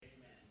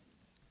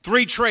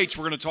Three traits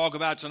we're going to talk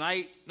about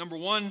tonight. Number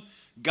one,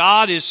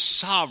 God is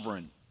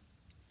sovereign.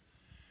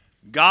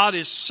 God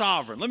is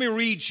sovereign. Let me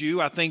read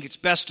you. I think it's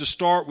best to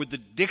start with the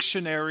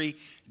dictionary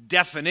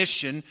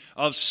definition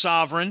of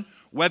sovereign.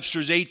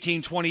 Webster's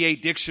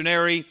 1828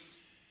 dictionary.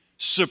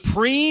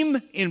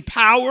 Supreme in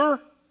power,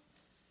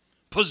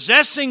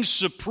 possessing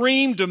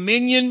supreme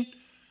dominion,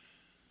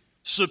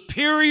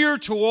 superior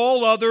to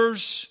all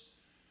others,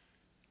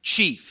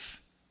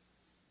 chief.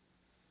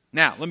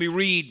 Now, let me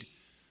read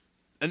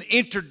an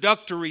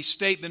introductory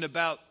statement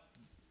about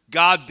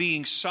God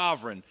being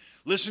sovereign.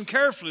 Listen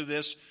carefully to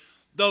this.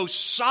 Though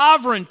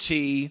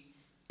sovereignty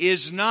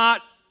is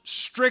not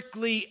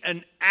strictly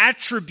an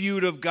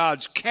attribute of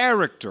God's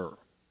character,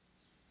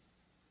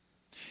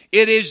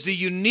 it is the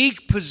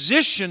unique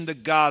position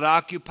that God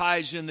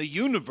occupies in the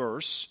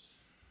universe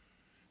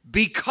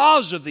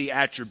because of the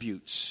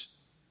attributes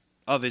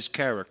of His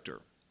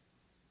character.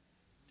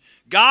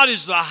 God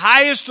is the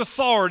highest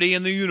authority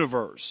in the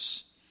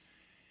universe.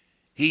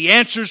 He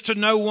answers to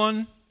no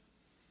one.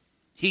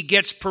 He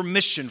gets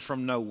permission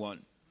from no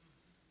one.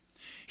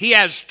 He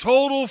has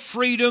total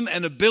freedom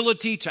and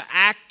ability to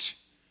act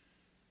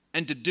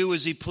and to do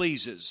as He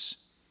pleases.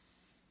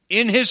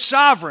 In His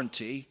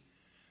sovereignty,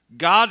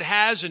 God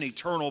has an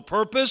eternal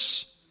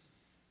purpose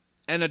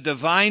and a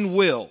divine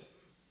will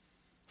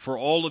for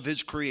all of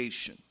His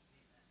creation.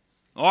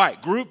 All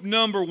right, group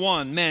number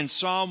one, men,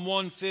 Psalm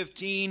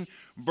 115,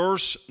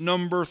 verse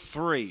number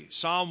 3.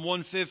 Psalm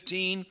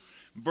 115,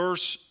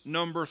 verse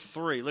number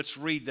 3. Let's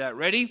read that.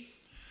 Ready?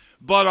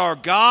 But our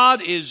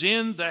God is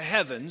in the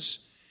heavens.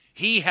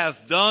 He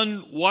hath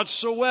done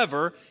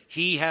whatsoever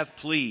He hath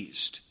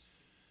pleased.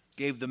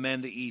 Gave the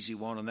men the easy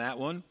one on that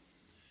one.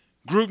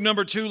 Group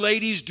number two,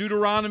 ladies,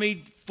 Daniel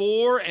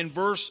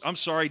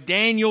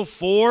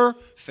 4,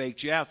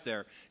 faked you out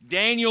there.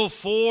 Daniel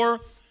 4,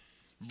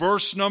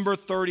 verse number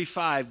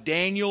 35.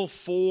 Daniel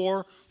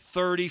 4,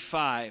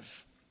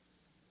 35.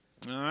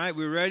 All right,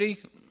 we ready?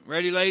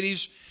 Ready,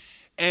 ladies?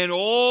 And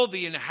all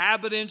the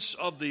inhabitants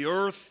of the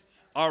earth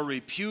are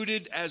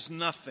reputed as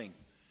nothing.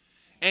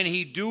 And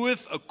He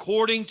doeth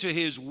according to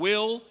His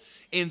will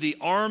in the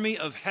army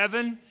of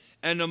heaven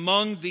and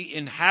among the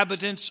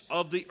inhabitants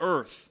of the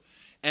earth.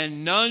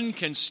 And none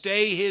can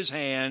stay His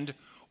hand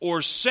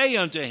or say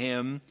unto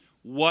Him,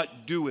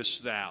 what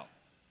doest thou?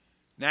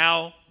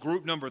 Now,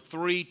 group number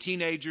 3,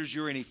 teenagers,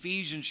 you're in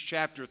Ephesians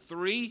chapter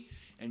 3,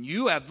 and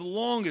you have the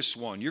longest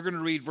one. You're going to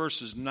read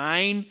verses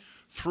 9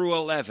 through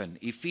 11.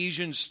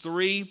 Ephesians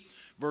 3,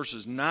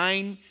 verses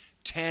 9,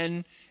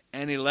 10,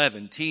 and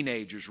 11.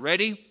 Teenagers,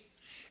 ready?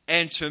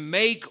 And to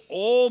make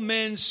all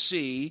men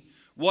see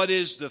what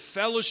is the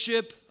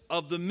fellowship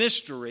of the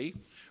mystery,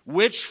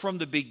 which from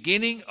the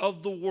beginning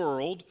of the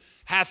world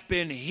hath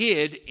been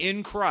hid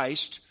in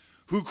Christ,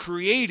 who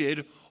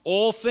created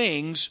all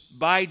things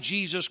by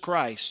Jesus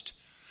Christ,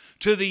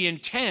 to the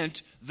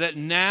intent that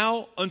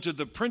now unto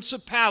the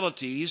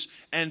principalities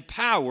and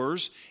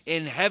powers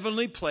in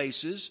heavenly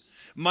places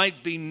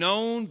might be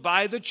known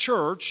by the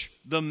church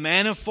the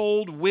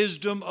manifold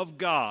wisdom of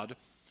God,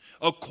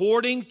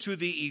 according to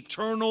the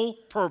eternal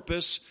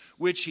purpose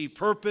which He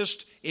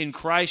purposed in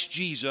Christ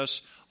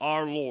Jesus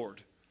our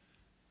Lord.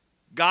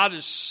 God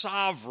is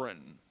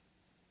sovereign.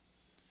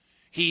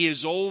 He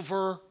is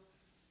over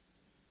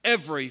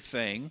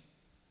everything.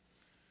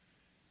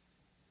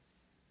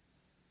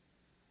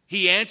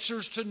 He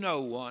answers to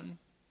no one.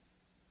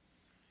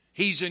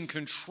 He's in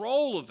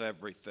control of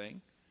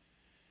everything.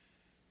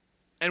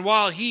 And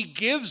while He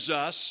gives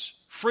us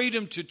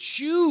freedom to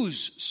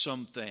choose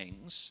some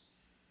things,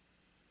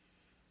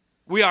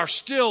 we are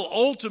still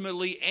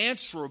ultimately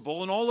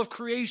answerable, and all of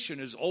creation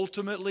is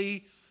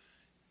ultimately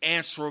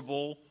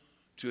answerable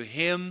to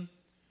Him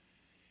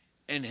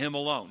and Him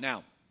alone.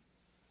 Now,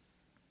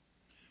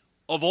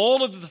 of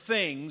all of the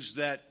things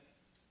that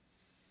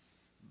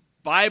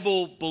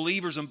Bible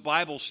believers and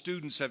Bible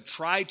students have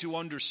tried to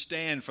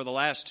understand for the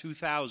last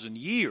 2,000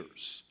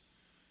 years,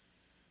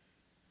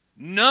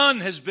 none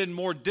has been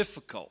more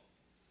difficult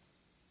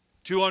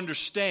to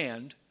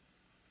understand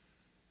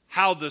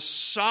how the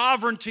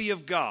sovereignty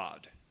of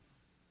God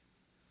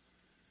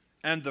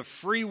and the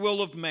free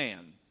will of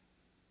man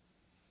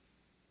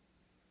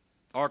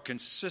are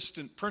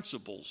consistent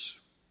principles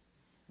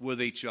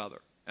with each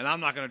other. And I'm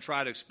not going to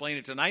try to explain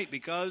it tonight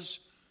because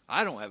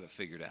I don't have it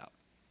figured out.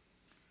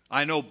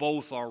 I know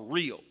both are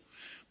real.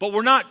 But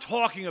we're not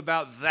talking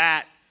about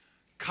that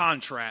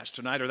contrast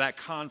tonight or that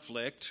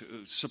conflict,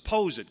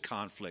 supposed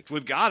conflict.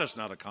 With God, it's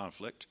not a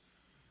conflict.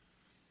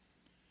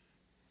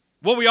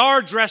 What we are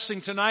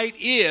addressing tonight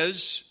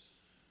is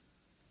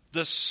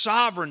the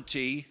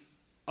sovereignty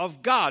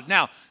of God.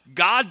 Now,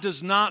 God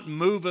does not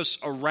move us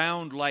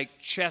around like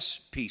chess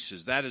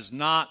pieces. That is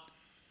not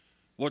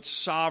what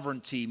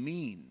sovereignty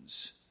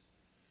means.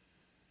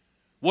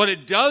 What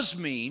it does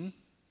mean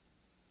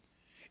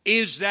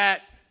is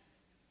that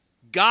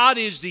God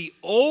is the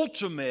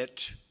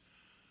ultimate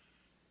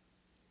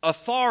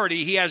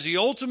authority. He has the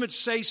ultimate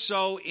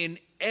say-so in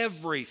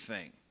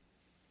everything.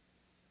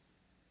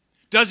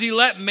 Does He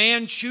let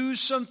man choose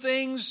some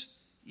things?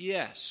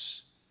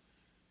 Yes.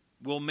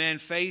 Will man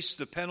face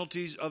the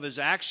penalties of his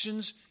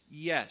actions?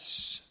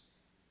 Yes.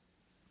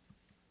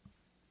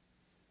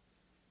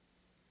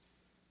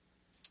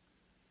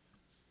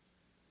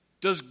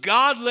 Does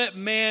God let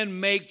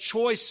man make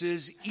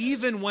choices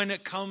even when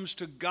it comes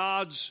to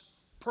God's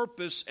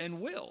purpose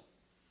and will?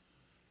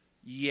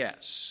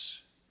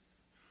 Yes.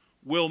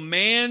 Will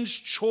man's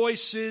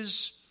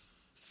choices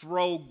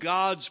throw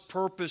God's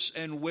purpose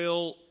and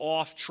will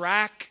off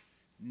track?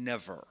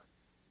 Never.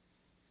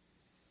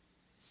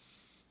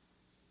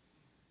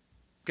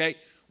 Okay,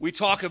 we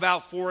talk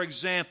about, for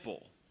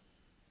example,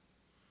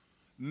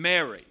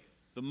 Mary,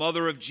 the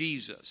mother of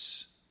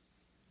Jesus.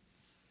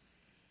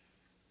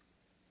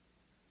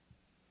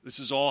 This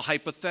is all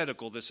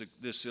hypothetical, this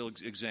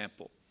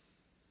example.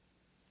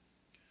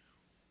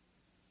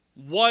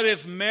 What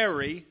if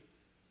Mary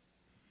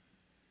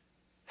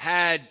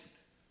had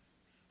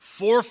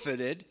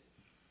forfeited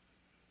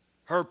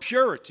her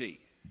purity?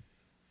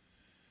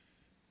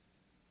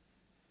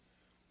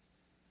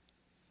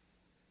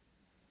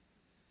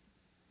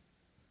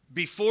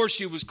 Before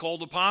she was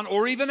called upon,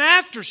 or even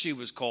after she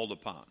was called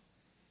upon.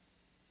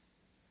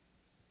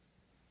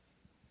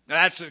 Now,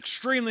 that's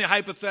extremely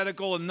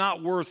hypothetical and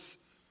not worth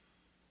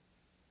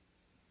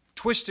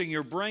twisting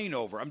your brain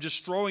over. I'm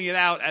just throwing it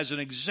out as an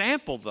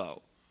example,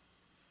 though.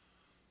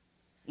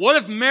 What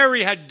if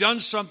Mary had done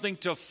something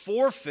to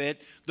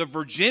forfeit the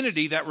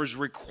virginity that was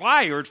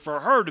required for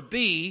her to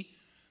be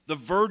the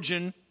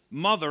virgin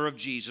mother of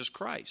Jesus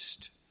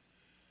Christ?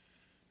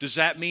 Does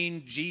that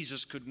mean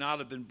Jesus could not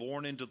have been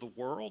born into the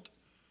world?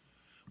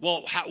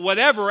 Well,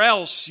 whatever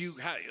else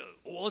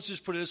well, let's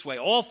just put it this way.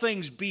 All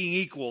things being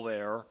equal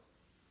there,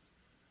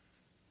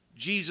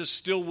 Jesus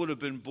still would have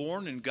been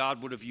born and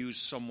God would have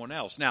used someone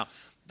else. Now,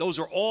 those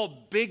are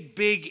all big,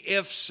 big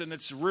ifs, and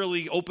it's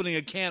really opening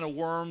a can of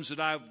worms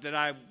that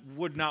I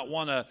would not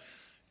want to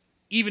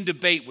even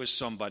debate with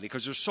somebody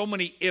because there's so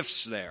many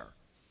ifs there.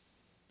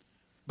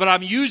 But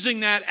I'm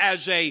using that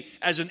as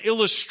an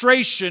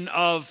illustration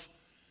of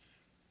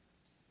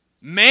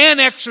man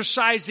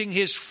exercising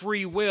his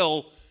free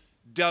will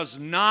does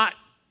not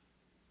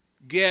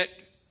get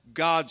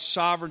God's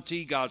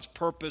sovereignty, God's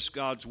purpose,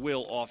 God's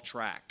will off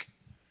track.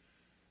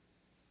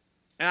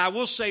 And I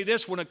will say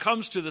this, when it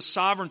comes to the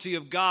sovereignty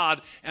of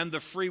God and the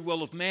free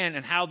will of man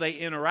and how they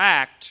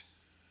interact,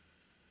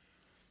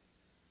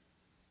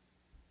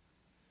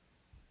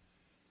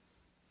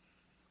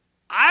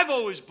 I've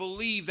always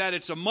believed that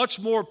it's a much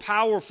more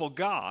powerful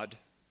God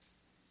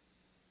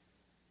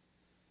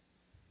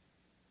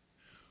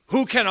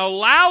who can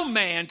allow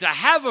man to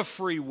have a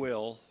free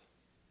will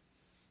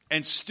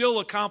and still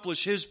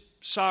accomplish his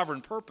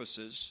sovereign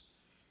purposes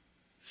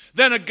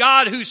than a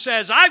God who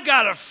says, I've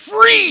got to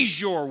freeze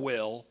your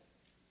will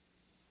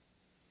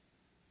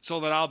so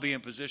that I'll be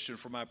in position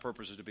for my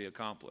purposes to be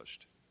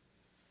accomplished.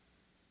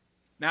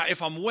 Now,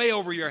 if I'm way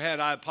over your head,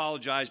 I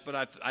apologize, but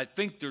I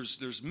think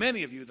there's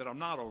many of you that I'm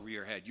not over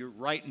your head. You're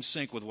right in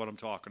sync with what I'm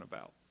talking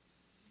about.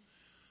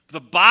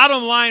 The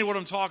bottom line, what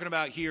I'm talking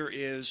about here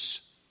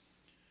is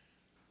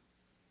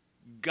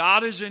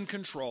God is in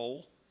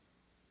control.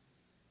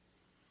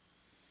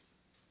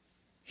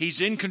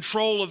 He's in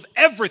control of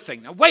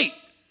everything. Now, wait.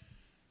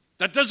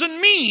 That doesn't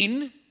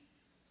mean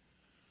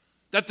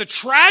that the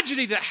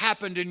tragedy that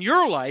happened in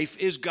your life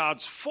is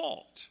God's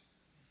fault.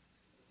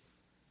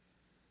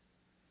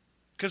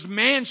 Because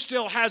man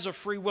still has a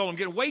free will. I'm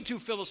getting way too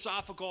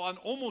philosophical on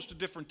almost a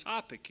different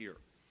topic here.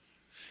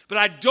 But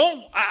I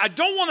don't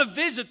want to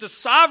visit the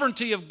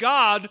sovereignty of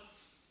God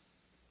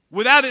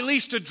without at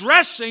least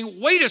addressing,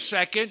 wait a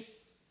second,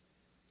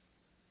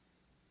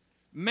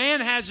 man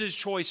has his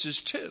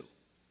choices too.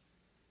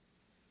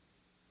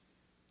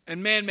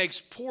 And man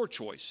makes poor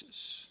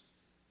choices.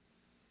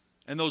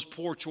 And those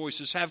poor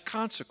choices have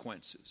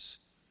consequences.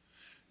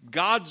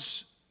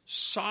 God's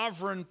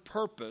sovereign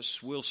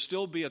purpose will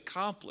still be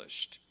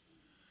accomplished,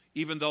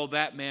 even though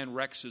that man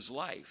wrecks his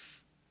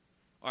life.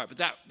 All right,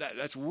 but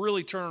that's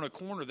really turning a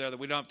corner there that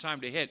we don't have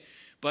time to hit.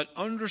 But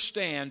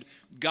understand,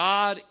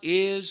 God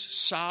is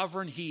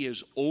sovereign. He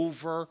is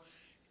over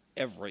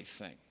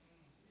everything.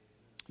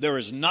 There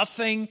is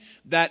nothing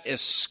that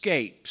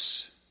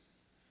escapes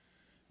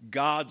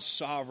God's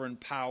sovereign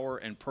power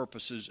and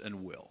purposes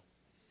and will.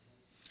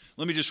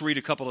 Let me just read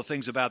a couple of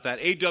things about that.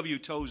 A.W.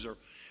 Tozer.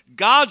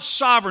 God's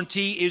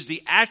sovereignty is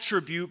the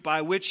attribute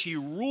by which he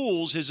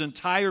rules his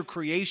entire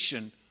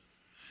creation.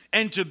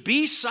 And to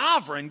be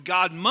sovereign,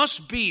 God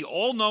must be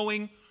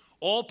all-knowing,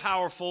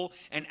 all-powerful,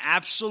 and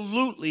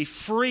absolutely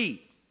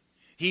free.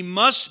 He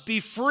must be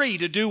free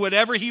to do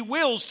whatever he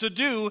wills to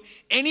do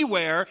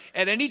anywhere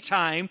at any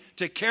time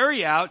to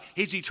carry out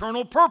his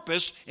eternal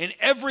purpose in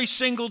every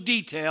single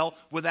detail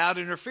without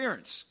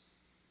interference.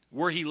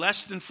 Were he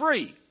less than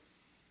free,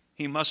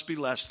 he must be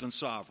less than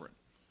sovereign.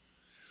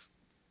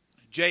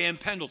 J.M.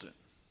 Pendleton.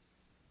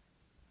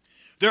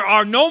 There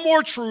are no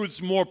more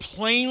truths more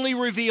plainly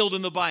revealed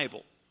in the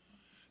Bible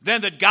than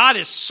that God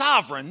is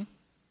sovereign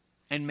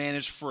and man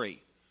is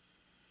free.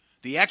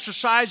 The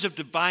exercise of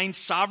divine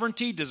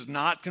sovereignty does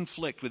not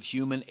conflict with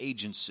human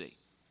agency.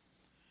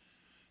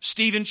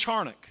 Stephen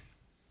Charnock.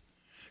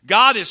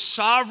 God is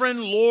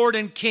sovereign, Lord,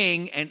 and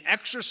King, and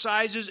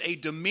exercises a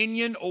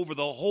dominion over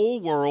the whole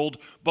world,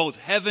 both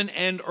heaven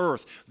and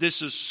earth.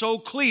 This is so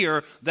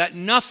clear that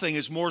nothing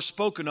is more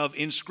spoken of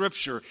in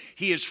Scripture.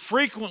 He is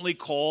frequently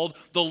called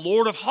the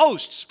Lord of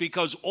hosts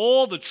because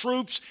all the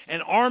troops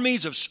and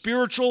armies of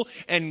spiritual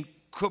and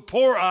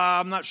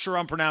I'm not sure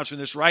I'm pronouncing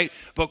this right,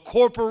 but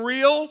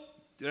corporeal.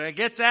 Did I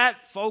get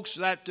that, folks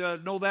that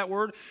know that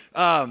word?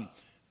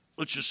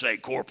 Let's just say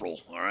corporal,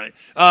 all right?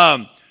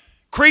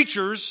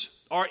 Creatures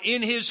are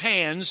in his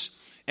hands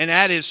and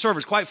at his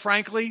service. Quite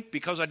frankly,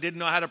 because I didn't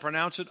know how to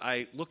pronounce it,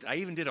 I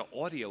even did an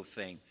audio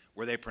thing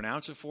where they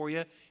pronounce it for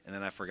you, and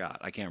then I forgot.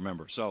 I can't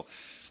remember. So,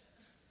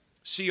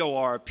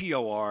 Corporeal.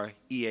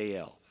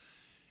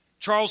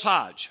 Charles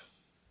Hodge.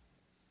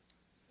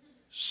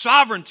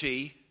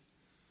 Sovereignty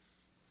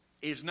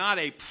is not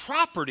a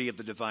property of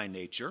the divine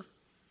nature,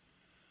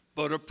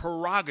 but a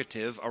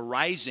prerogative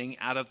arising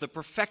out of the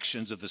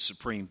perfections of the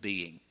supreme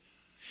being.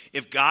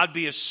 If God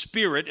be a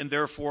spirit and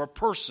therefore a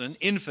person,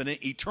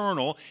 infinite,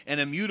 eternal, and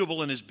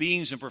immutable in his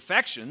beings and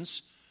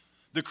perfections,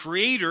 the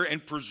creator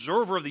and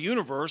preserver of the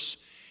universe,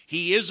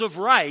 he is of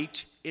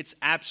right its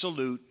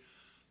absolute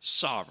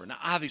sovereign. Now,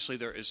 obviously,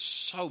 there is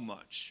so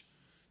much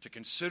to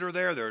consider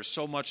there. There is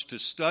so much to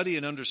study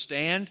and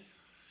understand.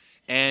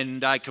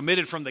 And I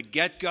committed from the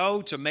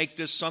get-go to make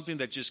this something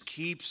that just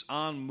keeps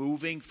on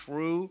moving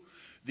through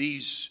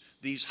these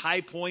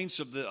high points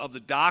of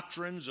the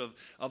doctrines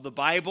of the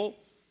Bible.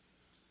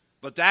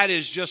 But that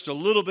is just a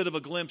little bit of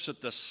a glimpse at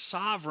the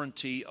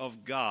sovereignty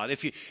of God.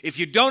 If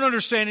you don't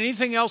understand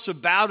anything else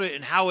about it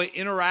and how it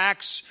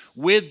interacts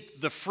with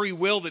the free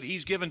will that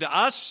he's given to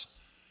us,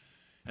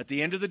 at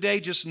the end of the day,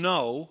 just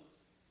know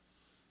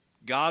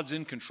God's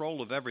in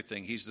control of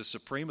everything. He's the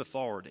supreme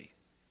authority.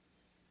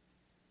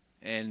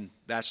 And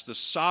that's the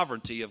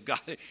sovereignty of God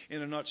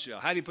in a nutshell.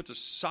 How do you put the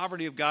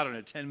sovereignty of God in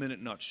a 10-minute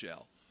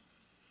nutshell?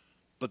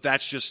 But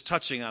that's just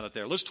touching on it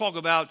there. Let's talk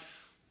about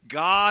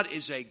God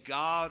is a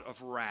God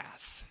of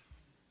wrath.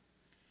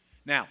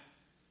 Now,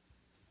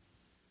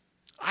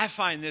 I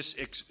find this,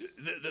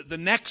 the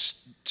next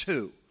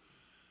two,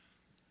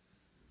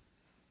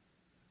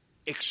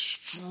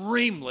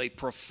 extremely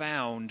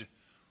profound,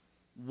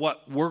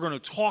 what we're going to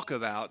talk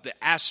about,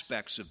 the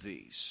aspects of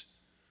these.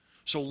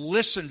 So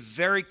listen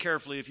very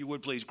carefully, if you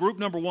would, please. Group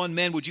number one,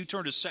 men, would you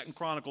turn to 2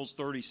 Chronicles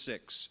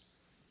 36?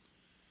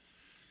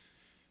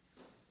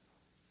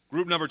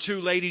 Group number two,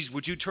 ladies,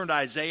 would you turn to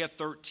Isaiah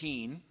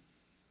 13?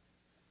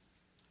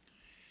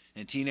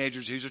 And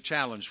teenagers, here's a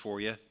challenge for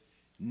you.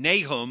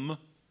 Nahum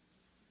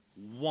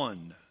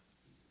 1.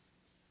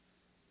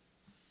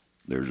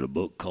 There's a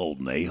book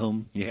called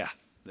Nahum? Yeah,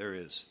 there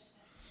is.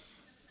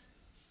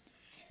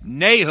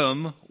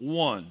 Nahum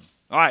 1.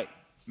 All right,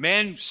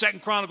 men, 2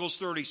 Chronicles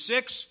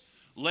 36.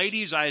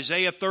 Ladies,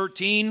 Isaiah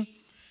 13.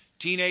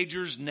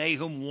 Teenagers,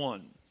 Nahum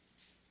 1.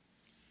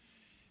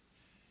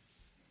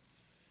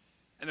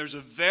 And there's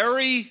a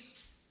very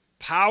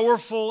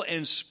powerful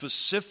and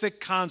specific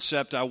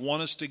concept I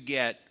want us to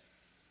get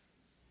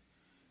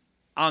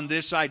on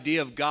this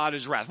idea of God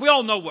is wrath. We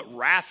all know what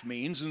wrath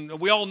means, and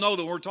we all know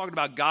that we're talking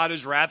about God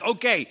is wrath.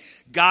 Okay,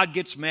 God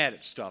gets mad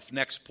at stuff.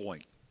 Next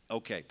point.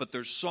 Okay, but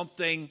there's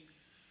something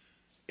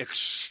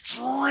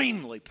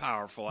extremely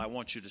powerful I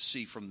want you to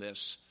see from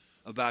this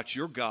about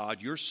your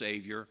God, your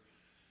Savior,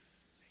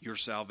 your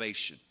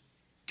salvation.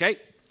 Okay?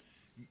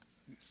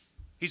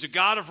 He's a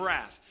God of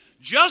wrath.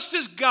 Just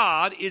as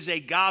God is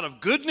a God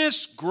of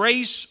goodness,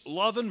 grace,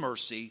 love, and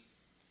mercy,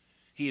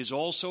 he is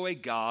also a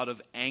God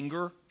of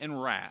anger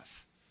and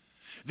wrath.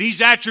 These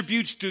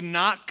attributes do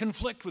not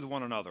conflict with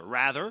one another.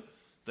 Rather,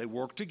 they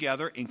work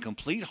together in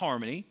complete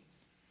harmony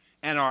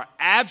and are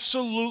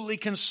absolutely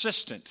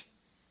consistent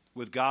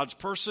with God's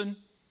person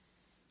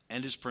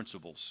and his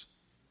principles.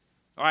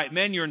 All right,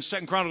 men, you're in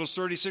 2 Chronicles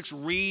 36.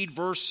 Read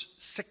verse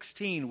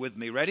 16 with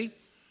me. Ready?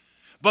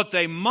 But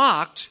they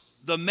mocked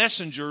the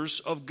messengers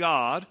of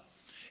God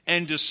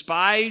and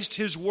despised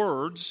his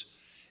words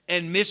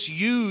and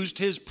misused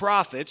his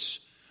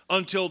prophets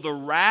until the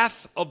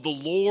wrath of the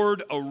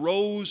Lord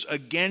arose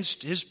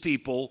against his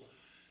people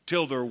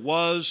till there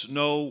was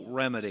no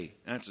remedy.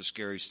 That's a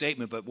scary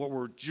statement, but what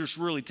we're just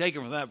really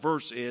taking from that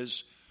verse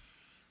is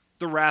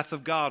the wrath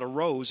of God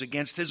arose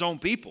against his own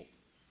people.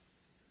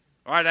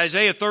 All right,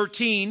 Isaiah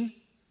 13,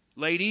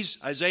 ladies,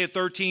 Isaiah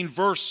 13,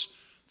 verse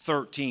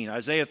 13.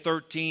 Isaiah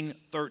 13,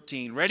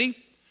 13. Ready?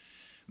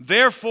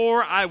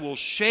 Therefore I will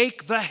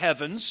shake the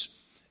heavens,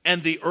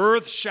 and the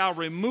earth shall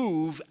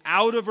remove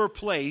out of her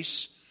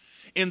place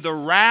in the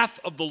wrath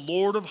of the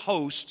Lord of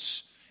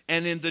hosts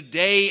and in the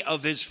day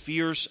of his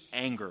fierce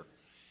anger.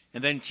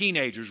 And then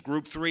teenagers,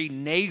 group 3,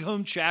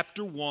 Nahum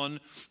chapter 1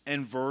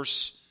 and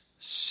verse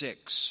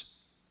 6.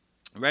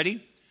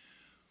 Ready?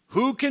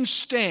 Who can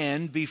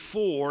stand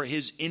before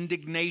his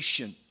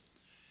indignation?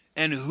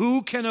 And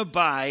who can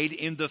abide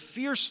in the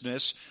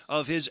fierceness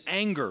of his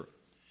anger?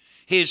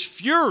 His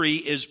fury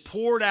is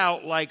poured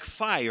out like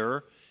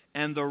fire,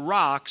 and the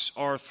rocks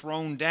are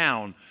thrown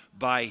down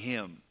by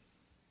him.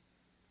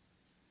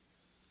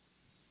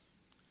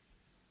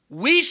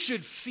 we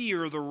should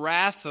fear the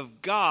wrath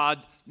of God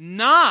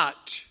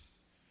not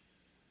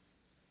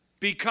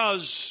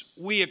because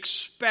we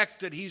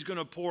expect that He's going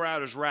to pour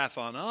out His wrath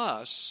on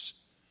us,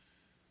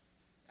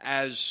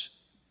 as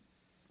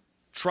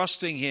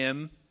trusting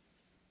Him,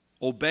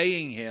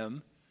 obeying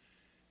Him,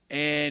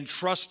 and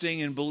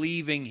trusting and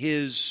believing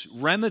His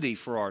remedy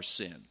for our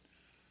sin.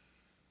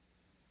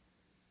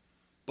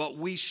 But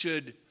we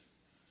should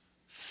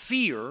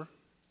fear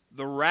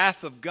the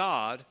wrath of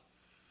God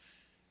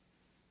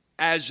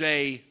as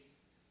a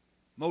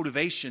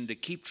motivation to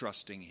keep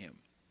trusting Him.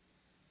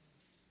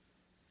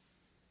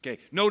 Okay,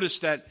 notice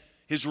that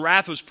His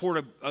wrath was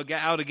poured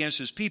out against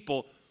His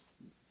people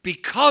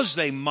because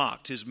they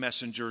mocked His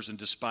messengers and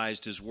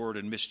despised His word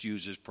and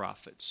misused His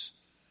prophets.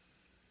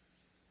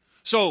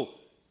 So,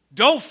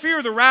 don't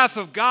fear the wrath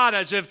of God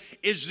as if,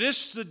 is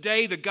this the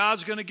day that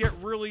God's going to get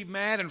really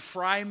mad and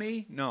fry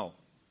me? No.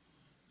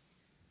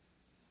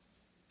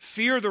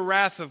 Fear the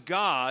wrath of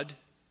God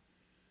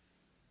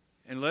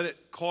and let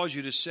it cause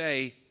you to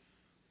say,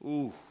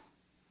 ooh,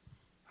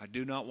 I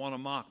do not want to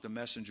mock the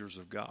messengers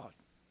of God.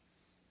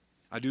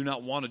 I do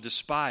not want to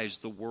despise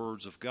the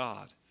words of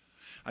God.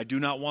 I do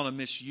not want to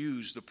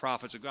misuse the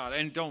prophets of God.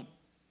 And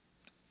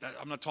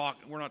I'm not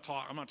talking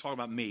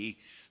about me.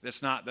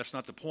 That's not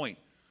the point.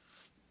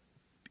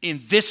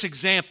 In this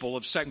example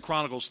of 2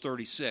 Chronicles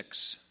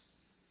 36,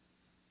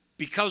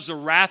 because the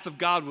wrath of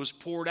God was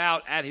poured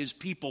out at His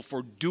people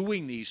for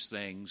doing these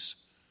things,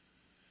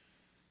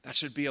 that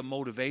should be a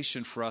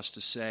motivation for us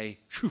to say,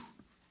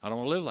 I don't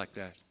want to live like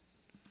that.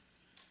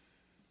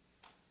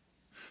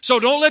 So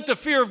don't let the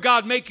fear of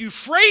God make you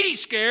fraidy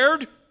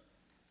scared.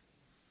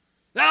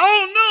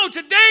 Oh no,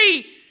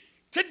 today's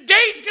going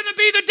to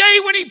be the day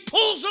when He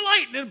pulls the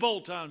lightning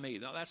bolt on me.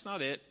 No, that's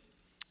not it.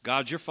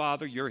 God's your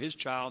Father, you're His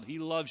child, He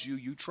loves you,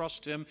 you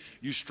trust Him,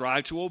 you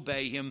strive to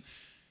obey Him.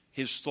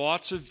 His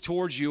thoughts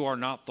towards you are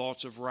not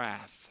thoughts of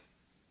wrath.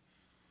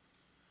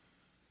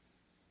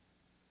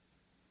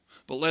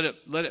 But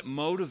let it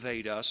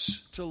motivate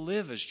us to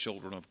live as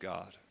children of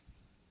God.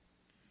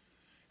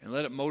 And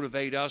let it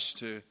motivate us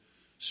to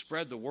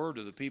spread the word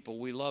to the people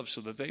we love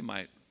so that they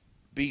might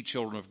be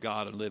children of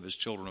God and live as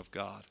children of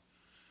God.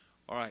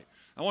 All right,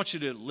 I want you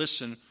to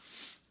listen.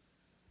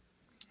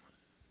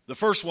 The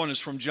first one is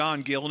from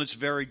John Gill, and it's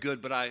very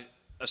good, but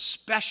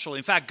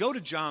in fact, go to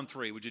John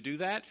 3. Would you do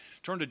that?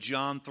 Turn to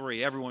John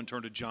 3. Everyone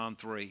turn to John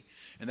 3.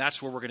 And that's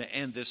where we're going to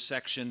end this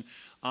section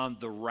on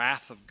the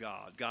wrath of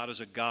God. God is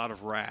a God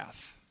of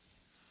wrath.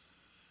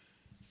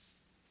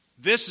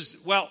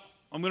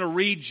 I'm going to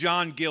read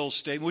John Gill's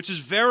statement, which is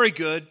very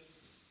good,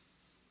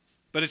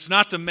 but it's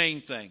not the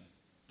main thing.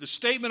 The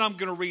statement I'm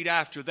going to read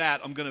after that,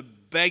 I'm going to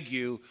beg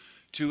you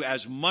to,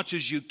 as much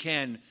as you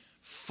can,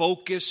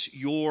 focus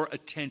your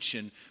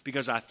attention,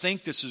 because I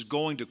think this is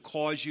going to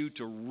cause you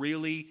to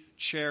really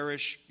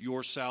cherish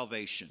your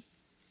salvation.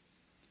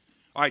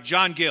 All right,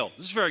 John Gill.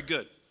 This is very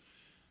good.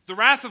 The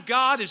wrath of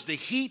God is the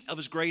heat of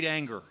His great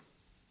anger.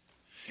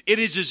 It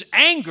is His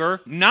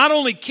anger not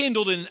only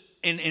kindled and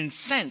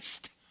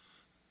incensed,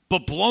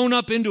 but blown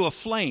up into a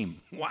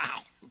flame.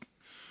 Wow.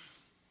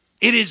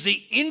 It is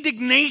the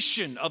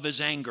indignation of His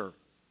anger,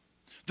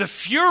 the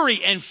fury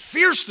and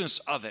fierceness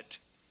of it.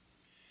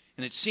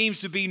 And it seems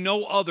to be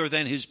no other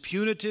than His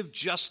punitive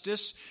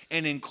justice,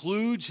 and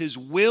includes His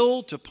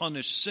will to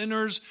punish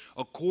sinners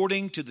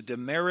according to the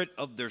demerit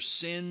of their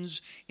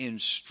sins in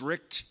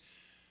strict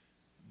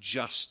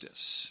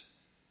justice.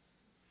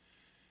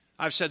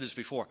 I've said this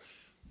before.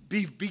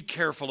 Be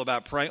careful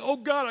about praying, oh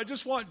God, I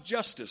just want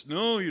justice.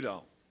 No, you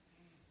don't.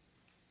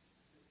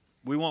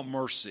 We want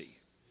mercy.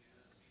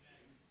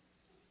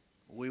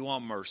 We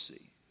want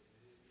mercy.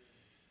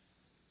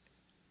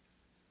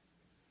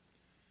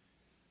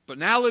 But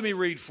now let me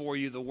read for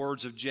you the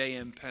words of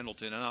J.M.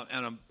 Pendleton.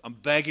 And I'm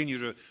begging you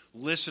to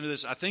listen to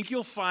this. I think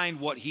you'll find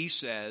what he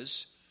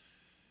says.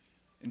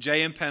 And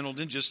J.M.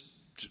 Pendleton, just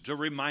to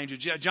remind you,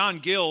 John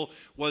Gill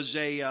was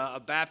a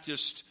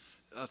Baptist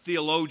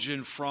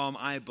theologian from,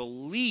 I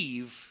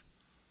believe,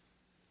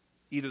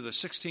 either the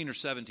 16 or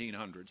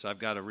 1700s. I've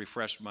got to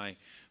refresh my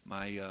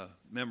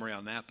memory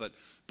on that.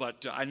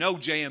 But I know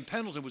J.M.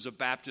 Pendleton was a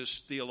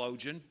Baptist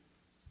theologian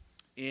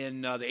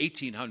in the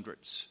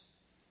 1800s.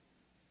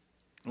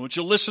 I want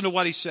you to listen to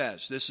what he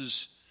says. This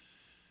is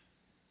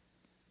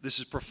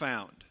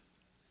profound.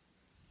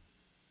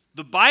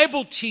 The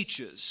Bible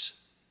teaches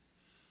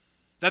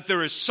that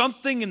there is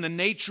something in the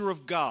nature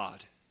of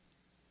God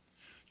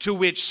to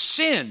which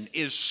sin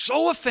is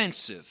so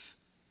offensive,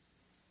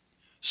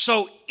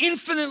 so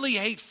infinitely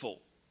hateful,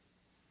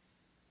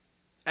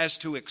 as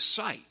to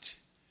excite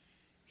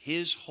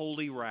His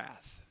holy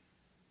wrath.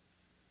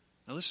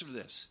 Now listen to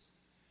this.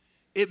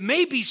 It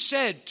may be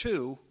said,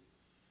 too,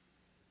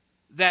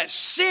 that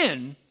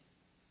sin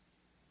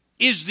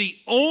is the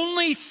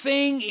only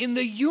thing in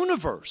the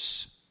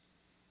universe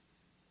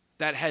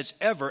that has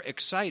ever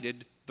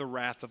excited the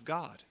wrath of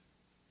God.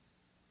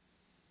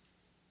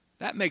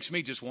 That makes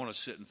me just want to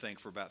sit and think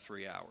for about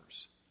 3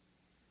 hours.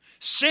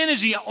 Sin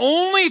is the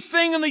only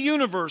thing in the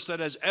universe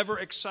that has ever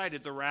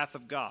excited the wrath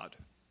of God.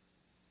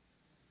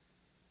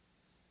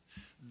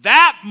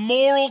 that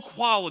moral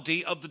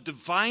quality of the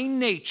divine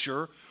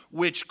nature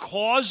which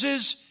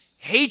causes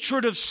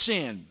hatred of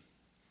sin,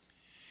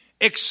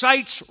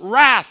 excites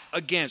wrath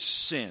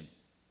against sin,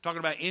 talking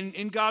about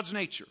in God's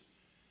nature,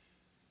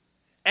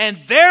 and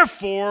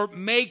therefore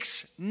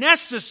makes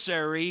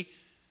necessary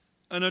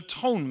an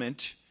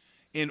atonement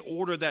in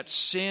order that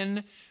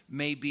sin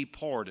may be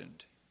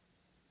pardoned.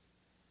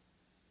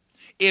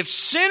 If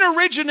sin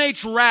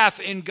originates wrath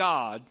in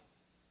God,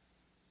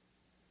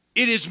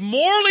 it is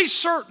morally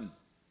certain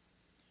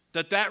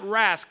that that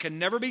wrath can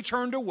never be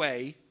turned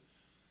away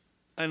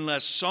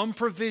unless some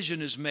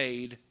provision is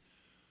made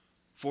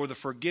for the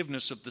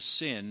forgiveness of the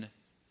sin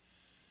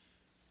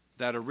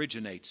that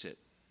originates it.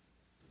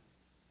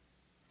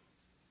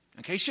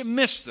 In case you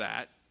missed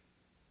that,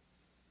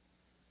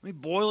 let me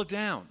boil it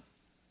down.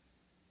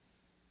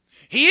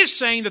 He is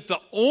saying that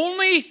the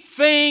only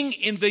thing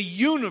in the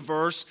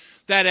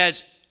universe that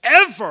has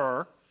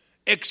ever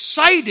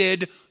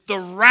excited the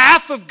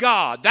wrath of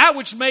God, that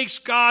which makes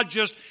God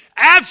just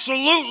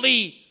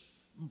absolutely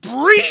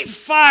breathe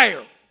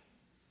fire,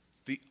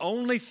 the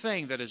only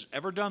thing that has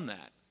ever done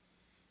that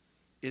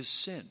is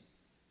sin.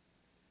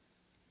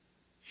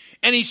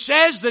 And he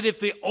says that if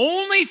the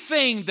only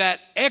thing that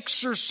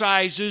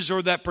exercises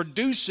or that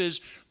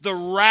produces the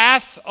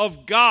wrath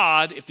of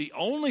God, if the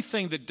only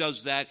thing that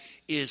does that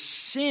is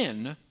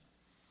sin,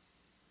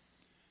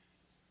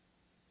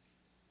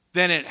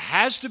 then it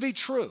has to be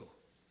true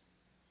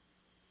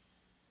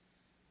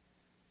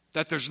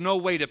that there's no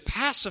way to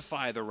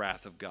pacify the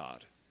wrath of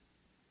God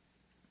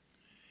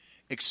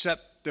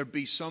except there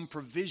be some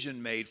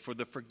provision made for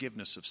the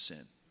forgiveness of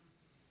sin.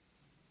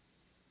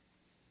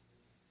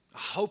 I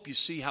hope you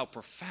see how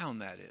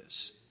profound that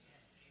is.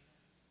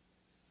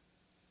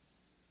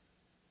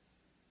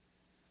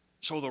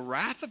 So the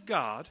wrath of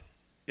God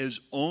is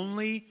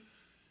only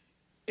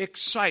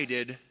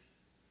excited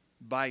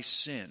by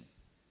sin.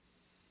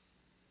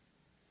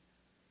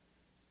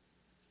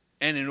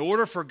 And in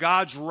order for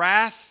God's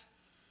wrath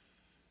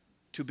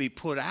to be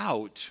put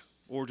out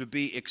or to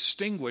be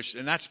extinguished,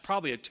 and that's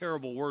probably a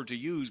terrible word to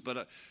use,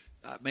 but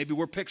maybe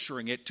we're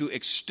picturing it, to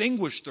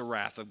extinguish the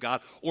wrath of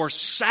God or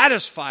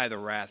satisfy the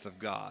wrath of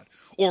God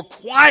or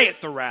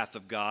quiet the wrath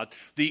of God.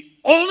 The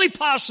only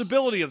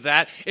possibility of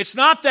that, it's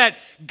not that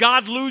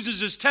God loses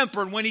his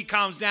temper and when he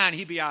calms down,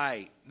 he'd be all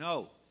right.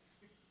 No.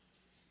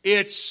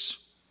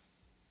 It's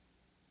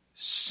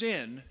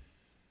sin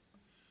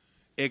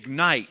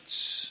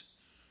ignites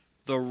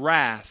the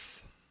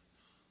wrath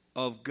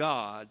of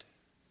God,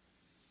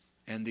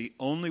 and the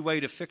only way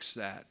to fix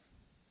that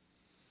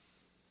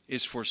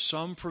is for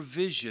some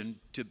provision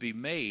to be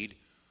made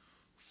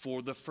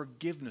for the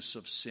forgiveness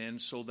of sin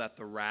so that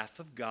the wrath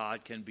of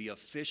God can be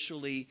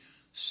officially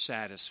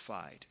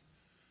satisfied.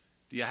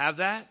 Do you have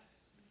that?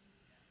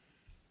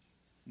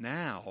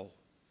 Now,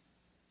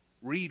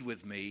 read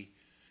with me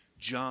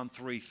John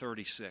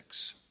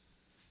 3:36.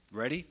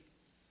 Ready?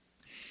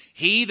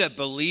 He that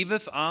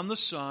believeth on the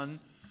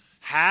Son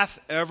hath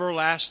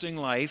everlasting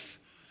life,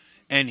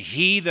 and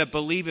he that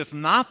believeth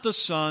not the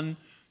Son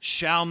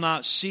shall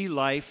not see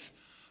life,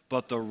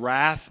 but the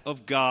wrath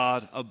of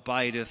God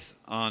abideth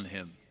on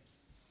him.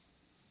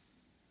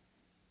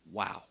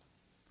 Wow.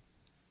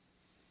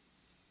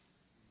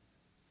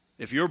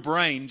 If your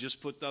brain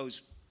just put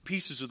those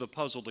pieces of the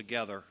puzzle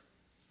together,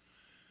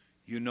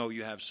 you know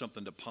you have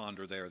something to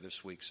ponder there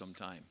this week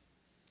sometime.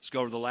 Let's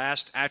go to the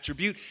last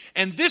attribute.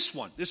 And this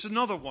is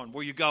another one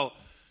where you go,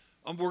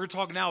 we're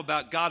talking now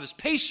about God is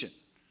patient.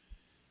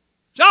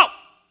 So,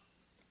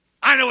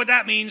 I know what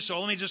that means, so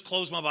let me just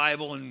close my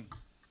Bible and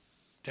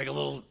take a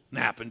little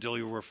nap until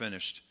you were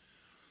finished.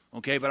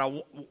 Okay, but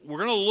we're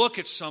going to look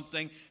at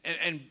something.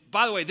 And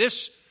by the way,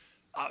 this,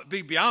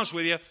 be honest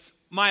with you,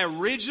 my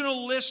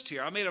original list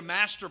here, I made a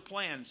master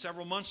plan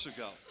several months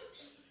ago.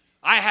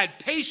 I had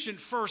patient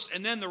first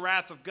and then the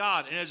wrath of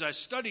God. And as I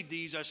studied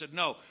these, I said,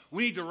 no,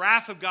 we need the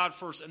wrath of God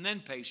first and then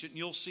patient. And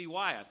you'll see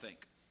why, I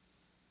think.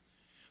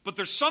 But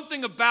there's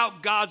something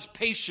about God's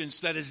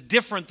patience that is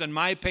different than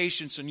my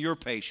patience and your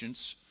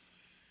patience.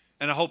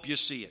 And I hope you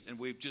see it. And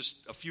we've just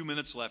a few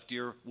minutes left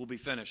here. We'll be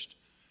finished.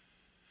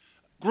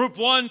 Group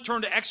 1,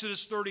 turn to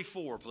Exodus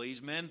 34,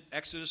 please, men.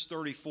 Exodus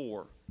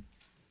 34.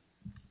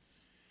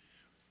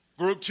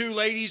 Group 2,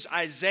 ladies,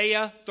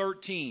 Isaiah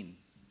 13.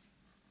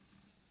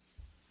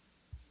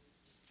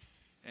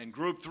 And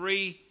group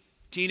 3,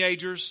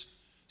 teenagers,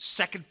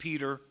 2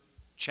 Peter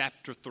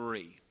chapter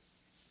 3.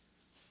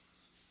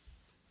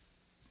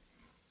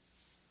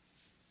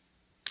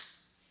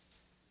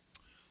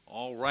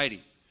 All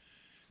righty.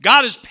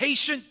 God is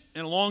patient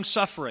and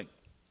long-suffering,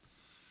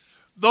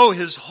 though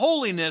his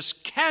holiness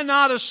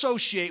cannot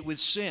associate with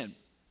sin,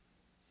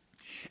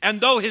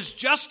 and though his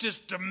justice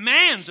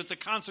demands that the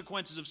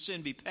consequences of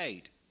sin be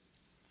paid.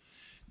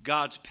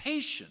 God's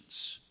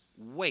patience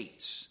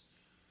waits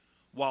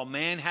while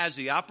man has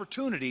the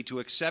opportunity to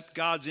accept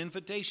God's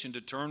invitation to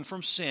turn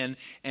from sin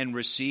and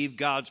receive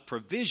God's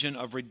provision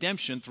of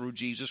redemption through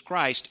Jesus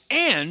Christ.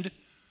 And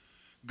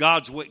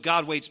God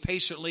waits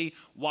patiently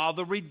while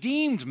the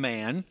redeemed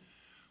man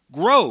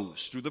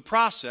grows through the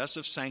process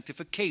of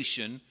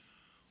sanctification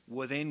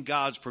within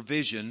God's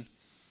provision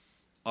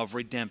of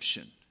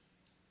redemption.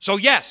 So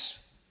yes,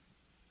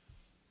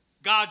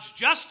 God's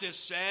justice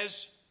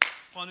says,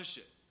 punish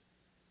it.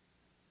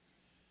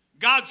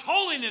 God's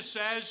holiness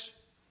says,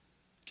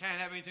 can't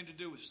have anything to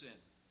do with sin.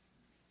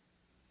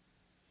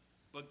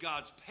 But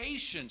God's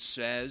patience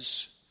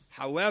says,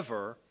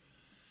 however,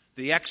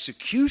 the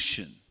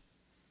execution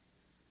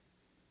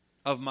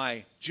of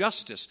my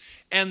justice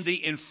and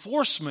the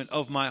enforcement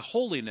of my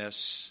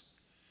holiness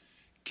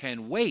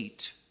can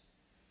wait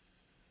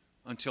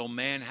until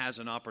man has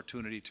an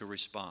opportunity to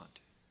respond.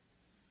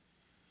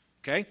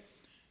 Okay?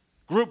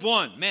 Group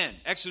 1, men.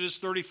 Exodus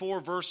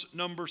 34, verse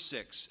number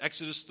 6.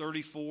 Exodus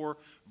 34,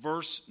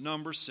 verse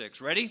number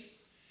 6. Ready?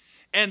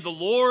 And the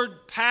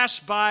Lord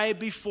passed by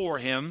before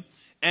him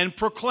and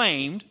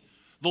proclaimed,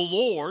 the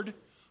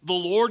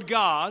Lord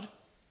God,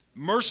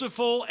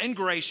 merciful and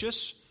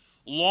gracious,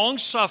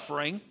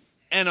 long-suffering,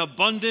 and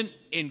abundant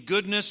in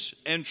goodness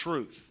and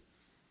truth.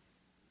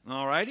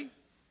 All righty?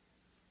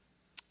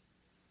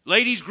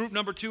 Ladies, group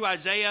number 2,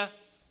 Isaiah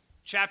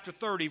chapter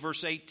 30,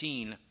 verse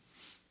 18.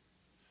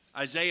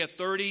 Isaiah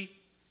 30,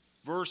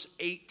 verse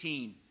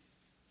 18.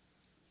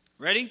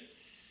 Ready?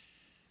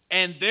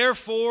 And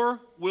therefore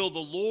will the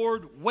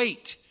Lord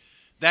wait,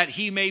 that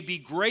he may be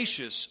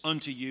gracious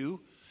unto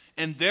you,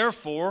 and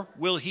therefore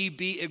will he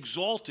be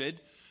exalted,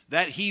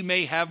 that he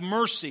may have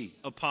mercy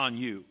upon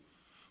you.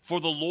 For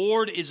the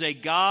Lord is a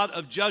God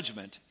of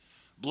judgment.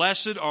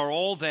 Blessed are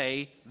all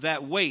they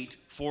that wait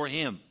for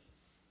him.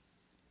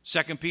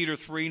 2 Peter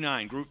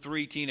 3:9, group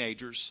 3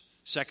 teenagers.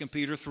 2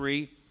 Peter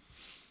 3,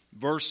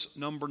 verse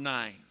number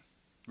 9.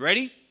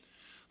 Ready?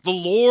 The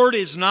Lord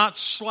is not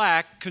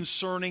slack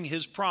concerning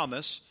his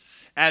promise,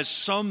 as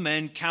some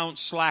men count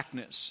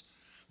slackness,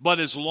 but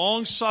is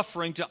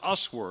long-suffering to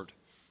usward,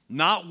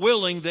 not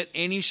willing that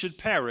any should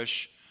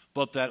perish,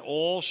 but that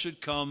all should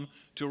come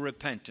to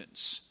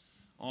repentance.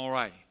 All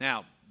right.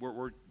 Now,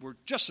 we're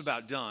just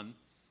about done.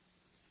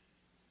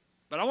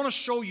 But I want to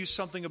show you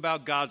something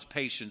about God's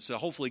patience that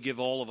hopefully give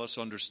all of us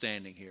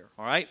understanding here.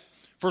 All right?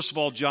 First of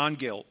all, John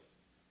Gill.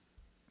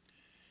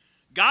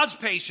 God's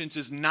patience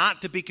is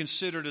not to be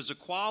considered as a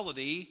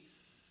quality,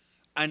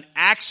 an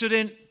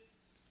accident,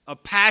 a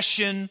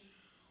passion,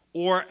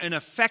 or an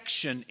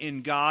affection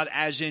in God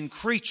as in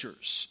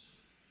creatures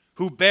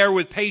who bear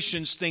with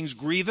patience things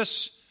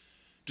grievous,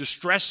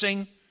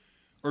 distressing,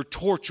 or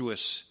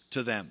tortuous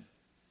to them.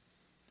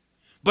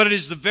 But it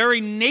is the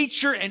very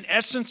nature and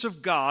essence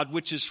of God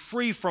which is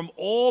free from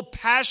all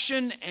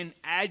passion and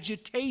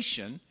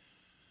agitation,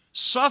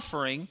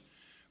 suffering,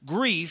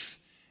 grief,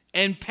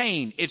 and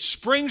pain. It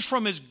springs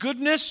from his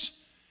goodness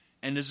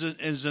and is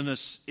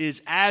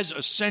as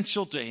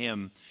essential to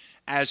him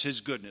as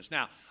his goodness.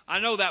 Now, I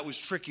know that was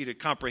tricky to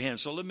comprehend,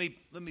 so let me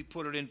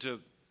put it into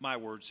my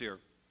words here.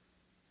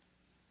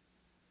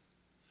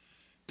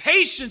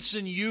 Patience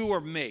in you or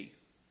me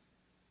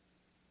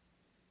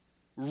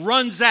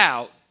runs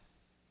out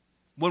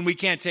when we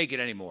can't take it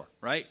anymore,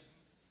 right?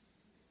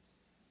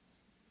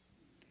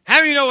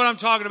 How do you know what I'm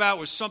talking about?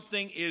 Where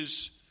something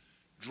is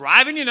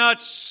driving you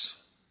nuts,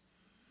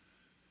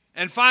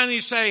 and finally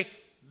you say,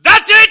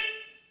 that's it!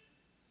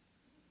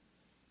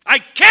 I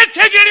can't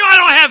take it anymore. I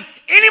don't have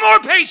any more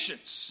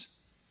patience.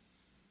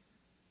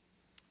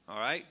 All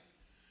right?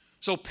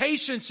 So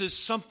patience is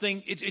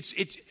something,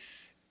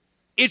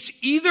 it's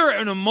either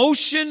an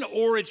emotion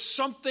or it's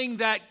something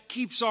that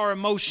keeps our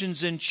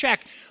emotions in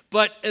check,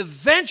 but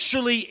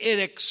eventually it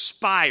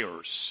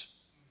expires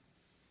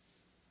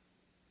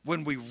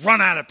when we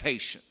run out of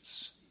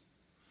patience.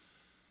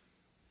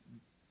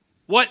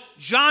 What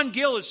John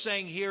Gill is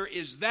saying here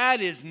is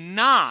that is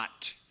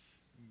not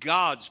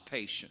God's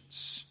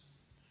patience.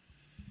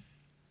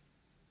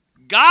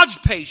 God's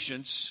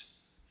patience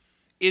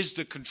is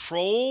the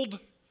controlled,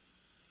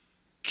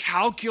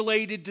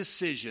 calculated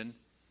decision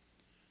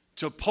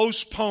to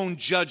postpone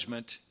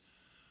judgment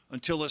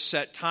until a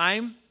set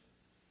time,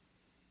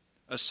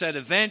 a set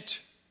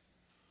event,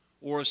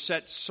 or a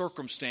set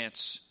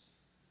circumstance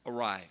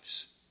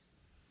arrives.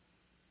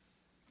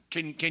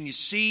 Can you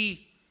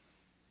see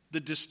the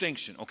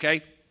distinction,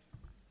 okay?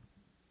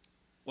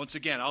 Once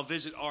again, I'll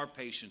visit our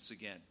patience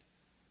again.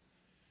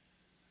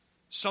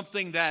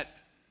 Something that,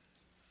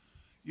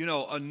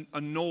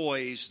 a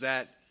noise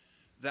that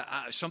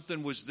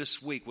something was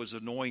this week was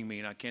annoying me,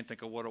 and I can't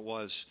think of what it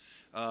was.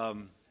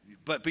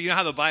 But you know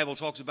how the Bible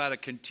talks about a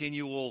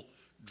continual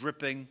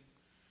dripping?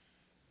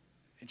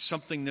 And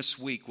something this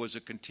week was a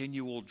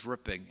continual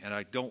dripping, and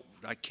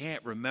I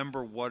can't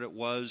remember what it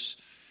was,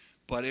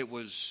 but it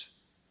was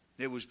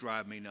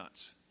driving me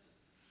nuts.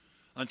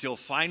 Until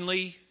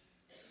finally,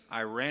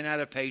 I ran out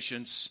of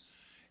patience,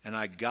 and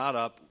I got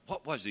up.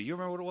 What was it? You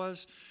remember what it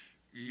was?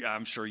 Yeah,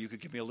 I'm sure you could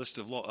give me a list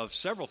of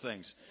several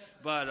things.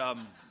 But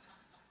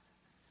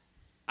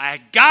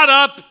I got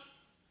up,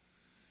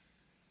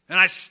 and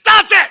I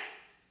stopped it.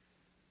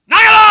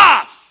 Knock it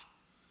off!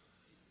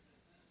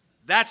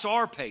 That's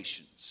our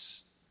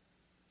patience.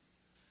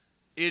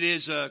 It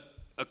is a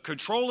a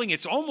controlling,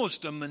 it's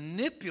almost a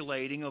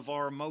manipulating of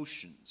our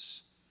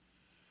emotions.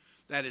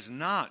 That is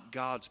not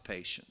God's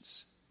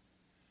patience.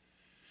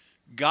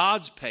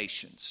 God's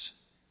patience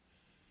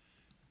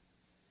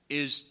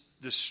is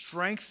the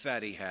strength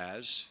that he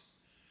has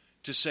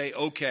to say,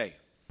 okay,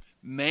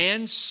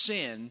 man's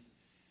sin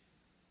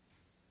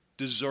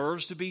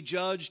deserves to be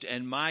judged,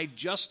 and my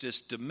justice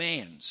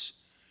demands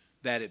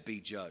that it be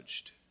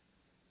judged.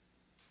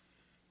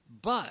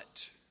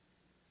 But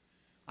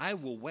I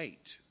will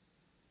wait.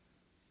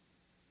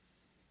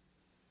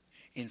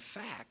 In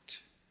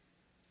fact,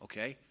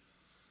 okay,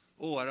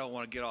 I don't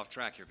want to get off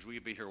track here because we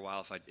could be here a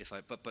while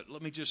but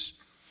let me just,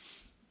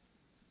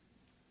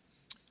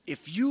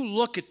 if you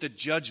look at the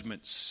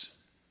judgments,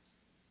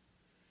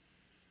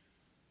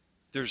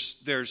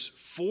 there's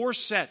 4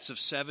 sets of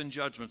 7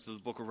 judgments of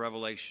the book of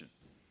Revelation.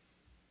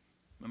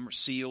 Remember,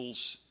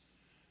 seals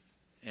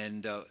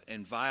and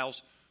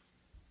vials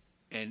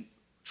and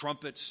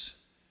trumpets,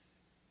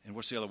 and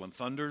what's the other one?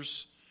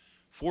 Thunders.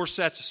 4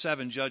 sets of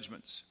 7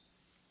 judgments.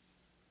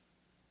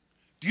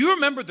 Do you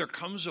remember there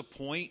comes a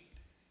point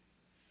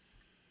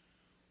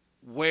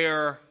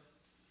where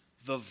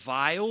the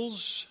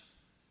vials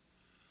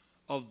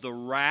of the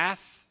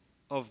wrath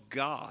of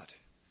God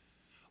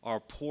are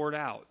poured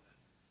out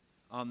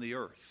on the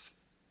earth?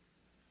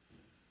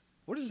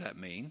 What does that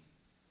mean?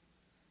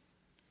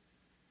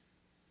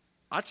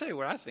 I'll tell you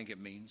what I think it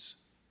means.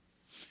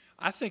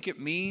 I think it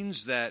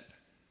means that,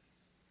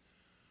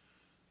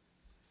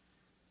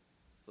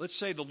 let's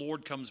say the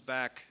Lord comes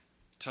back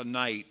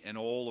tonight and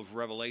all of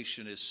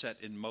Revelation is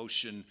set in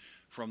motion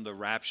from the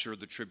rapture,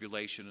 the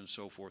tribulation, and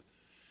so forth.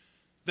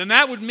 Then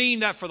that would mean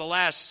that for the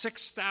last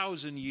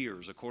 6,000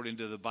 years, according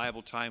to the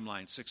Bible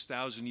timeline,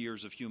 6,000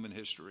 years of human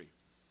history,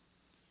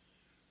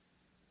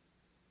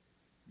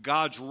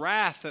 God's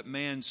wrath at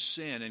man's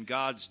sin and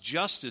God's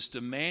justice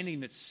demanding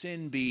that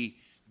sin be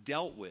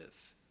dealt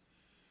with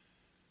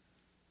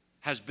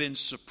has been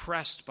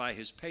suppressed by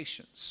his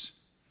patience.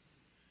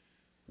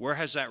 Where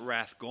has that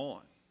wrath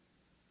gone?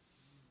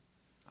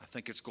 I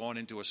think it's gone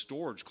into a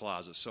storage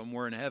closet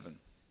somewhere in heaven.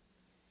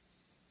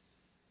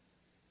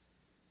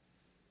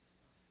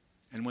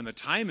 And when the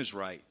time is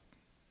right,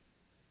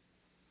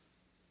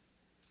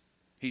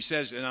 he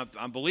says, and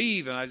I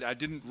believe, and I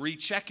didn't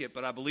recheck it,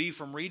 but I believe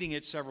from reading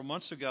it several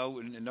months ago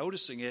and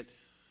noticing it,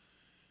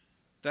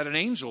 that an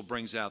angel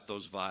brings out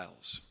those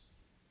vials.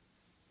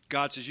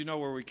 God says, you know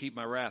where we keep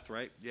my wrath,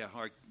 right? Yeah,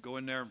 all right, go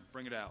in there and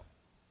bring it out.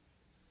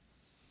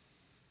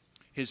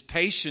 His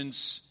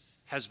patience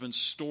has been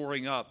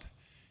storing up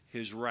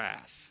his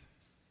wrath.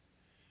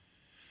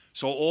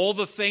 So all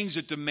the things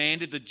that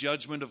demanded the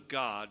judgment of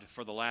God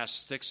for the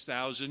last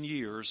 6,000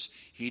 years,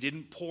 he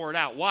didn't pour it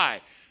out.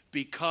 Why?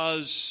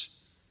 Because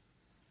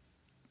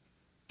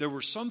there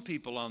were some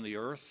people on the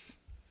earth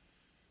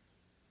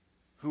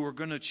who were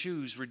going to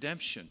choose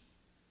redemption.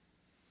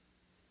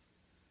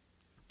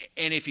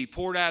 And if he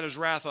poured out his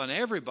wrath on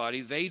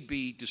everybody, they'd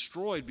be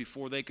destroyed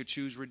before they could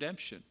choose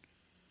redemption.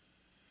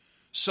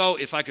 So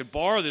if I could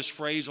borrow this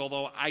phrase,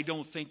 although I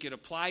don't think it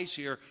applies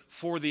here,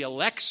 for the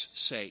elect's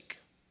sake,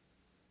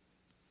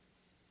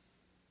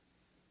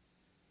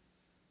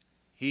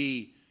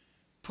 he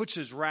puts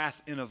his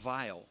wrath in a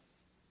vial.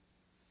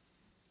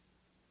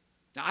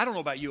 Now, I don't know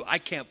about you. I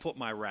can't put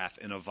my wrath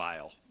in a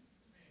vial.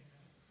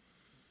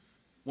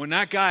 When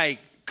that guy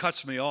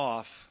cuts me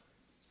off,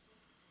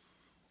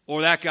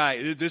 or that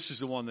guy, this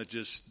is the one that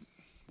just,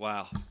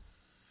 wow.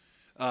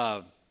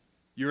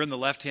 You're in the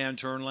left-hand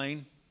turn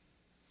lane,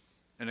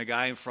 and a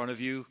guy in front of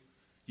you,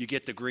 you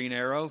get the green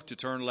arrow to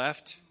turn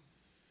left,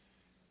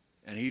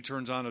 and he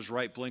turns on his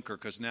right blinker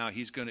because now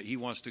he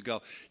wants to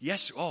go.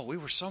 Yes, we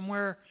were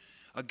somewhere.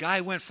 A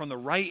guy went from the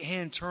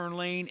right-hand turn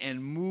lane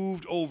and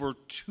moved over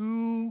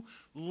 2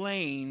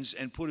 lanes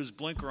and put his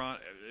blinker on.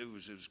 It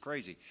was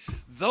crazy.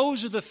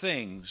 Those are the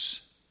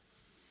things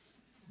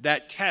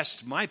that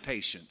test my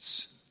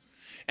patience.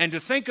 And to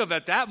think of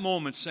at that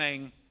moment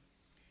saying,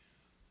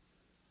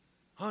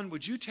 hon,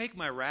 would you take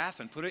my wrath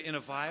and put it in a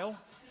vial?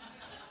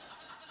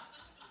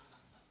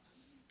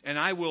 And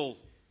I will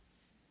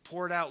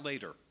pour it out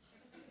later.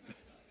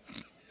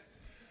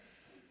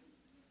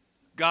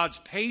 God's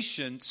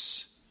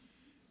patience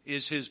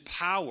is his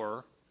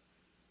power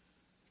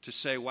to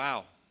say,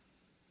 wow,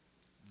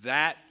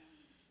 that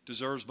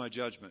deserves my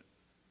judgment.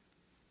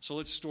 So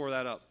let's store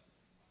that up.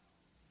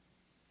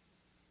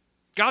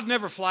 God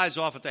never flies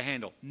off at the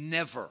handle.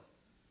 Never.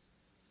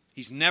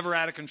 He's never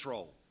out of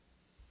control.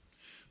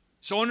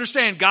 So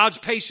understand, God's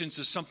patience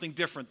is something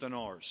different than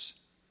ours.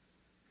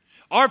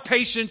 Our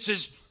patience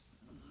is,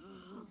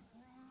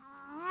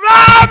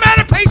 I'm out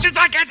of patience,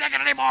 I can't take it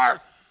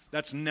anymore.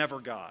 That's never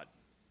God.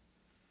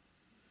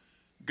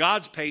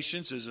 God's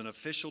patience is an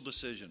official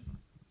decision.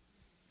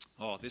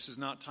 This is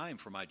not time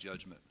for my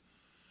judgment.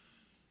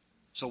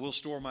 So we'll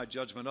store my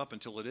judgment up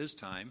until it is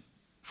time.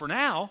 For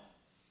now,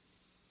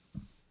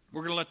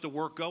 we're going to let the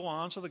work go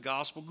on so the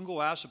gospel can go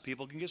out, so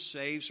people can get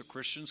saved, so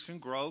Christians can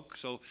grow,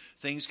 so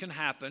things can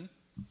happen.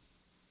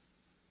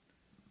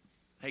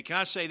 Hey, can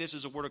I say this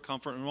as a word of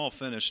comfort? And we're all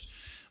finished.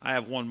 I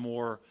have one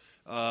more.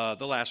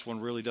 The last one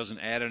really doesn't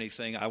add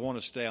anything. I want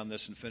to stay on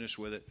this and finish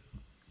with it.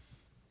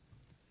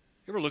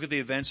 You ever look at the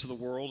events of the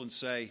world and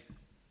say,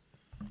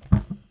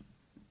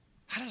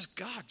 how does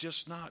God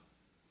just not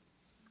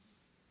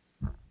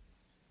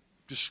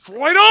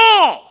destroy it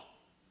all?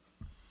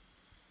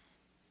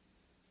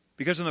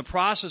 Because in the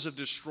process of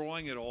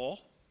destroying it all,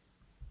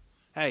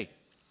 hey,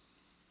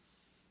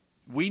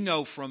 we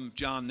know from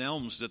John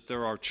Nelms that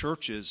there are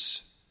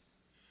churches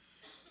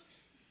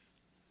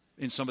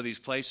in some of these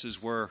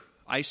places where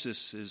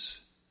ISIS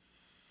is,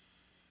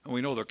 and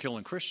we know they're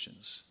killing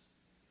Christians.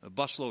 A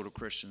busload of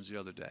Christians the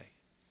other day.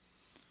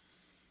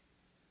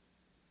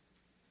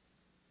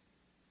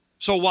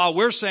 So while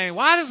we're saying,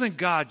 why doesn't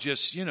God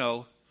just,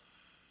 let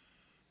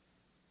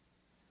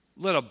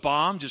a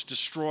bomb just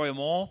destroy them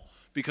all?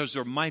 Because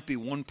there might be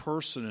one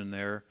person in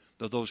there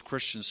that those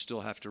Christians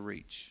still have to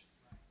reach.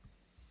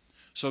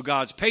 So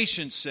God's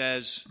patience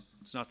says,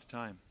 it's not the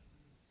time.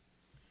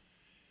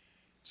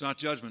 It's not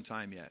judgment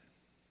time yet.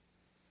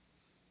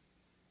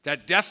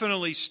 That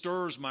definitely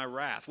stirs my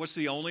wrath. What's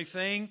the only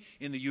thing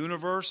in the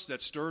universe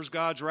that stirs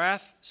God's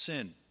wrath?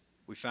 Sin.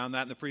 We found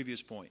that in the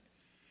previous point.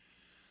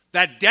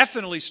 That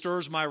definitely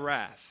stirs my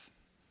wrath.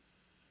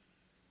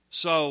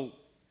 So,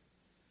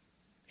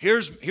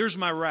 here's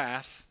my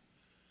wrath.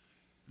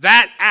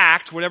 That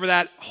act, whatever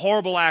that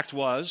horrible act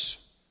was,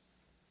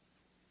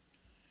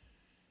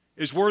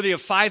 is worthy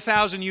of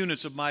 5,000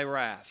 units of my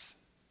wrath.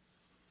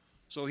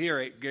 So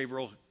here,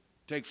 Gabriel,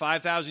 take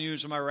 5,000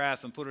 units of my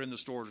wrath and put it in the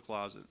storage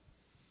closet.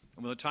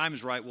 And when the time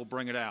is right, we'll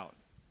bring it out.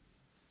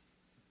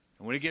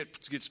 And when it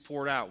gets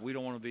poured out, we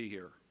don't want to be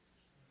here.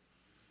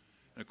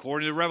 And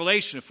according to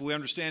Revelation, if we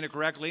understand it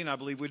correctly, and I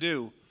believe we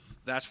do,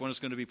 that's when it's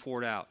going to be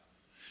poured out.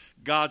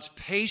 God's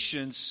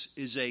patience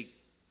is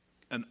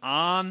an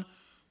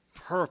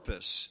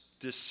on-purpose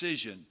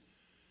decision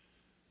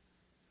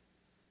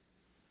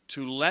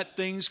to let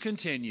things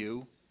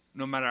continue,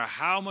 no matter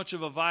how much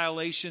of a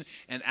violation,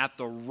 and at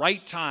the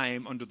right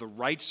time, under the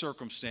right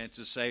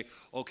circumstances, say,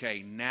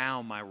 okay,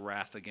 now my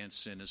wrath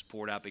against sin is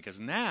poured out, because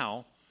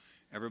now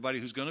everybody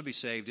who's going to be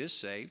saved is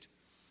saved.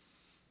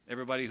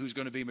 Everybody who's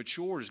going to be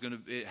matured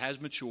has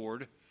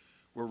matured.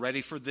 We're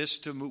ready for this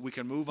to move. We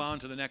can move on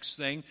to the next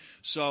thing.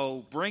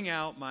 So bring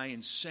out my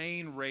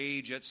insane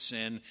rage at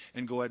sin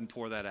and go ahead and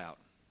pour that out.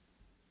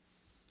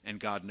 And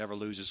God never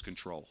loses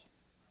control.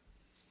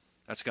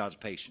 That's God's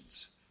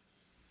patience.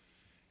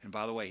 And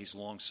by the way, He's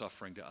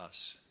long-suffering to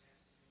us.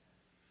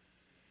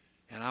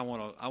 And I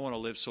want to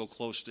live so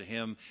close to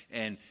Him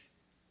and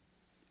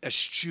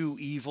eschew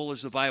evil,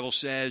 as the Bible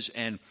says,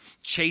 and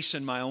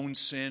chasten my own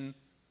sin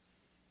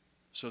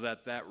so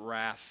that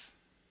wrath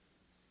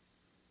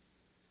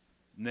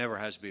never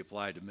has to be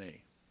applied to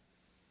me.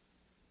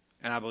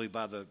 And I believe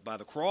by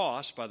the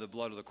cross, by the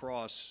blood of the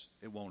cross,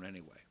 it won't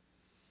anyway.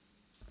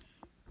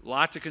 A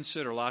lot to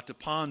consider, a lot to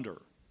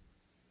ponder.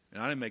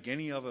 And I didn't make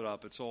any of it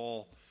up. It's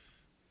all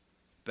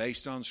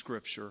based on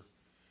Scripture.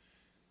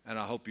 And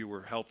I hope you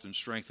were helped and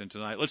strengthened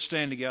tonight. Let's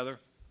stand together.